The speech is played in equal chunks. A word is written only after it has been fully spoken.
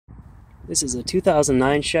This is a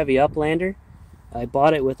 2009 Chevy Uplander. I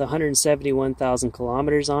bought it with 171,000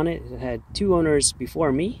 kilometers on it. It had two owners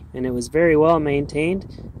before me, and it was very well maintained.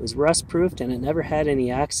 It was rust-proofed, and it never had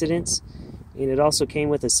any accidents. And it also came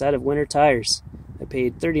with a set of winter tires. I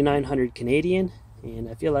paid 3,900 Canadian, and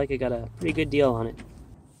I feel like I got a pretty good deal on it.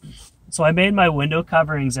 So I made my window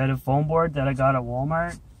coverings out of foam board that I got at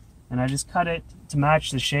Walmart, and I just cut it to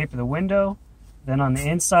match the shape of the window. Then on the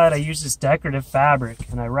inside I used this decorative fabric,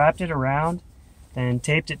 and I wrapped it around and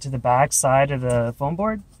taped it to the back side of the foam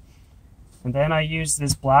board. And then I used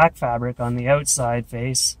this black fabric on the outside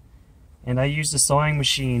face, and I used a sewing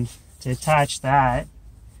machine to attach that.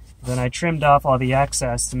 Then I trimmed off all the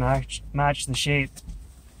excess to match the shape,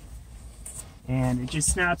 and it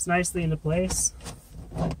just snaps nicely into place.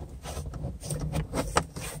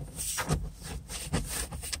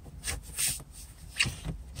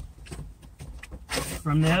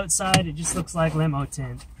 From the outside, it just looks like limo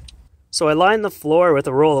tint. So I lined the floor with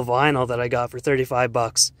a roll of vinyl that I got for 35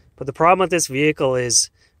 bucks. But the problem with this vehicle is,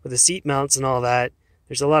 with the seat mounts and all that,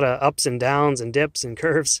 there's a lot of ups and downs and dips and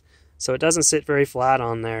curves, so it doesn't sit very flat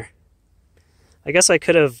on there. I guess I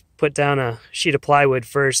could have put down a sheet of plywood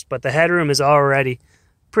first, but the headroom is already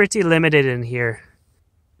pretty limited in here.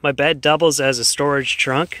 My bed doubles as a storage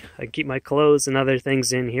trunk. I keep my clothes and other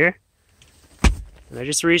things in here. And I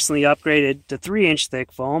just recently upgraded to 3-inch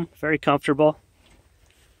thick foam, very comfortable.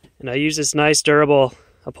 And I use this nice durable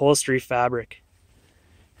upholstery fabric.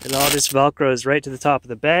 It all just velcros right to the top of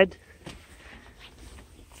the bed.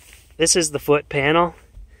 This is the foot panel,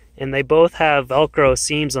 and they both have velcro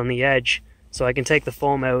seams on the edge, so I can take the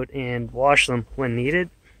foam out and wash them when needed.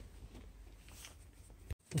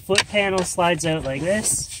 The foot panel slides out like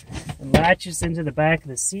this and latches into the back of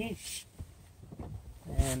the seat.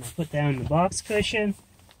 And I put down the box cushion.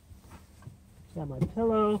 Got my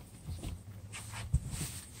pillow.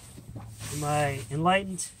 My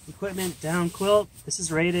Enlightened Equipment down quilt. This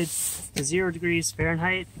is rated to 0 degrees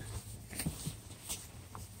Fahrenheit.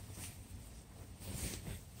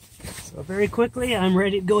 So very quickly, I'm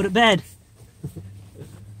ready to go to bed.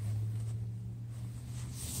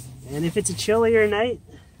 And if it's a chillier night,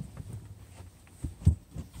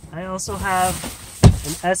 I also have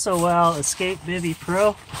an SOL Escape Bivy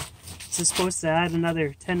Pro. This is supposed to add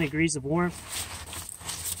another 10 degrees of warmth.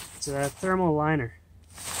 It's a thermal liner.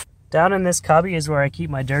 Down in this cubby is where I keep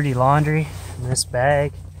my dirty laundry in this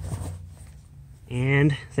bag.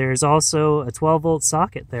 And there's also a 12-volt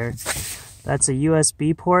socket there. That's a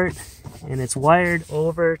USB port, and it's wired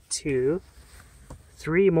over to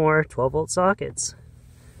 3 more 12-volt sockets.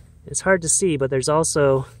 It's hard to see, but there's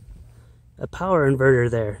also a power inverter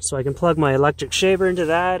there, so I can plug my electric shaver into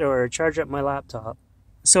that or charge up my laptop.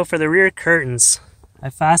 So for the rear curtains, I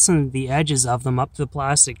fastened the edges of them up to the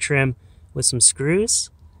plastic trim with some screws.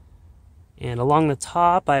 And along the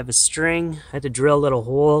top, I have a string. I had to drill little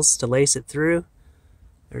holes to lace it through.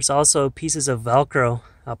 There's also pieces of Velcro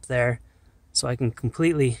up there, so I can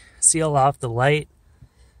completely seal off the light.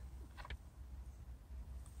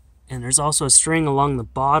 And there's also a string along the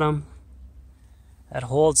bottom that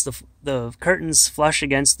holds the curtains flush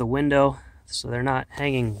against the window, so they're not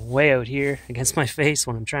hanging way out here against my face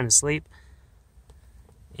when I'm trying to sleep.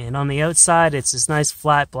 And on the outside, it's this nice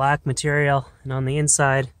flat black material, and on the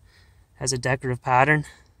inside has a decorative pattern.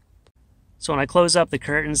 So when I close up the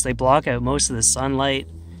curtains, they block out most of the sunlight,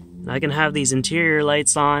 and I can have these interior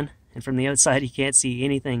lights on, and from the outside you can't see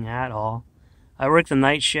anything at all. I work the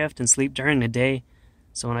night shift and sleep during the day,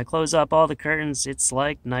 so when I close up all the curtains, it's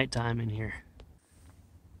like nighttime in here.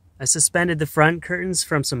 I suspended the front curtains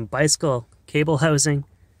from some bicycle cable housing.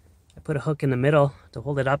 I put a hook in the middle to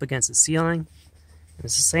hold it up against the ceiling. And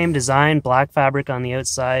it's the same design, black fabric on the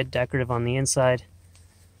outside, decorative on the inside.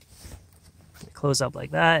 They close up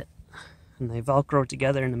like that, and they Velcro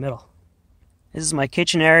together in the middle. This is my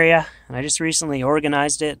kitchen area, and I just recently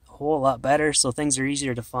organized it a whole lot better, so things are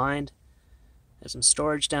easier to find. There's some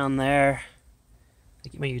storage down there. I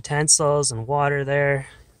keep my utensils and water there.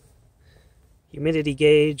 Humidity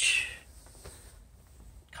gauge,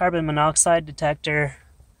 carbon monoxide detector,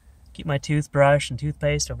 keep my toothbrush and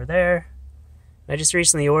toothpaste over there. I just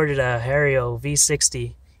recently ordered a Hario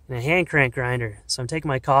V60 and a hand crank grinder, so I'm taking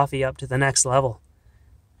my coffee up to the next level.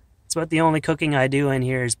 It's about the only cooking I do in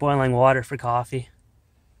here is boiling water for coffee.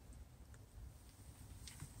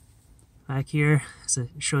 Back here, so it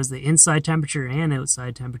shows the inside temperature and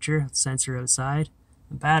outside temperature, sensor outside,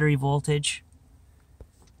 the battery voltage.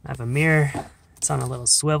 I have a mirror. It's on a little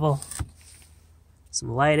swivel. Some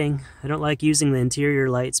lighting. I don't like using the interior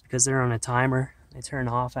lights because they're on a timer. They turn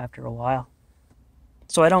off after a while.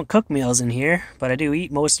 So I don't cook meals in here, but I do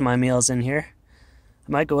eat most of my meals in here.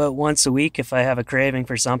 I might go out once a week if I have a craving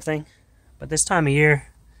for something. But this time of year,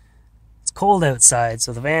 it's cold outside,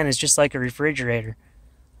 so the van is just like a refrigerator.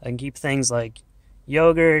 I can keep things like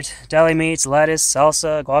yogurt, deli meats, lettuce,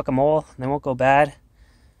 salsa, guacamole, and they won't go bad.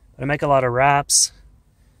 But I make a lot of wraps.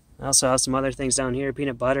 I also have some other things down here,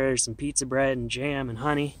 peanut butter, some pizza bread, and jam, and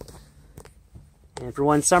honey. And for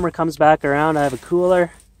when summer comes back around, I have a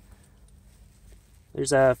cooler.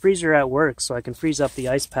 There's a freezer at work, so I can freeze up the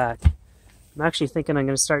ice pack. I'm actually thinking I'm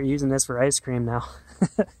going to start using this for ice cream now.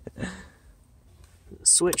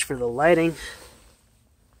 Switch for the lighting.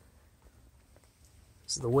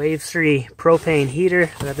 This is the Wave 3 propane heater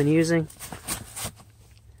that I've been using.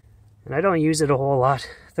 And I don't use it a whole lot,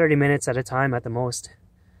 30 minutes at a time at the most.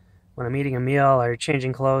 When I'm eating a meal or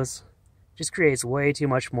changing clothes, it just creates way too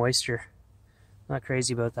much moisture. Not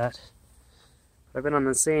crazy about that. But I've been on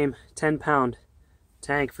the same 10-pound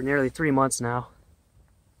tank for nearly 3 months now.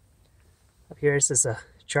 Up here is just a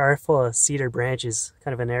jar full of cedar branches,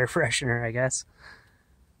 kind of an air freshener, I guess.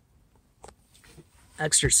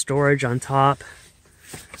 Extra storage on top,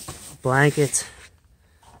 blanket,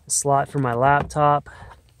 a slot for my laptop,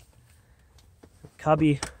 a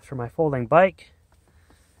cubby for my folding bike,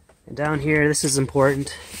 and down here, this is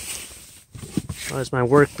important. Well, it's my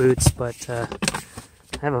work boots, but I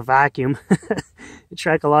have a vacuum. You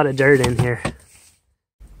track a lot of dirt in here.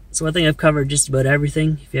 So I think I've covered just about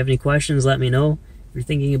everything. If you have any questions, let me know. If you're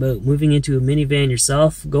thinking about moving into a minivan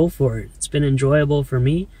yourself, go for it. It's been enjoyable for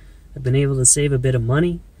me. I've been able to save a bit of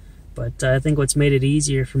money, but I think what's made it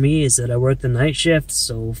easier for me is that I work the night shift,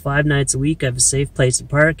 so 5 nights a week I have a safe place to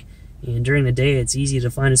park, and during the day it's easy to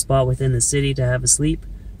find a spot within the city to have a sleep.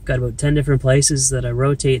 I've got about 10 different places that I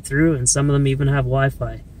rotate through, and some of them even have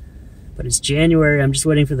Wi-Fi. But it's January, I'm just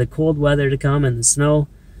waiting for the cold weather to come and the snow.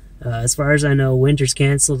 As far as I know, winter's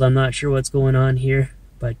cancelled. I'm not sure what's going on here,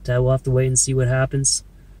 but we'll have to wait and see what happens.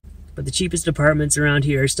 But the cheapest apartments around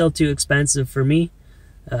here are still too expensive for me.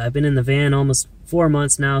 I've been in the van almost 4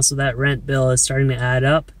 months now, so that rent bill is starting to add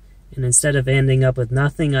up. And instead of ending up with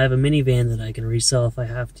nothing, I have a minivan that I can resell if I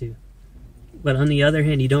have to. But on the other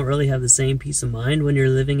hand, you don't really have the same peace of mind when you're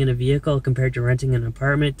living in a vehicle compared to renting an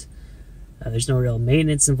apartment. There's no real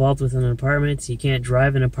maintenance involved with an apartment. You can't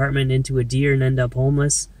drive an apartment into a deer and end up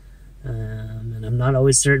homeless. And I'm not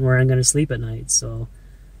always certain where I'm going to sleep at night. So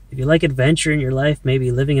if you like adventure in your life,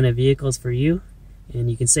 maybe living in a vehicle is for you, and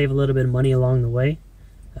you can save a little bit of money along the way.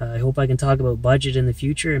 I hope I can talk about budget in the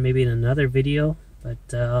future and maybe in another video, but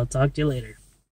I'll talk to you later.